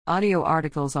Audio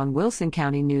articles on Wilson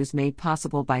County News made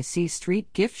possible by C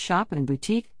Street Gift Shop and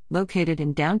Boutique, located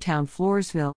in downtown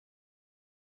Floresville.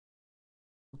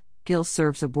 Gill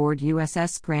serves aboard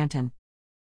USS Scranton.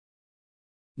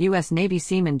 U.S. Navy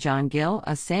Seaman John Gill,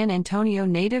 a San Antonio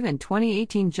native and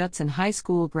 2018 Judson High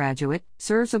School graduate,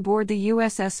 serves aboard the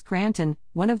USS Scranton,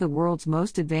 one of the world's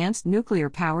most advanced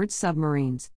nuclear-powered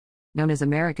submarines. Known as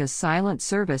America's Silent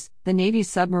Service, the Navy's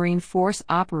submarine force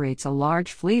operates a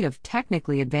large fleet of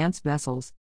technically advanced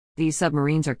vessels. These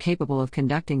submarines are capable of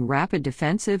conducting rapid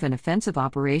defensive and offensive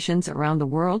operations around the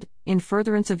world, in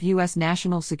furtherance of U.S.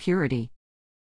 national security.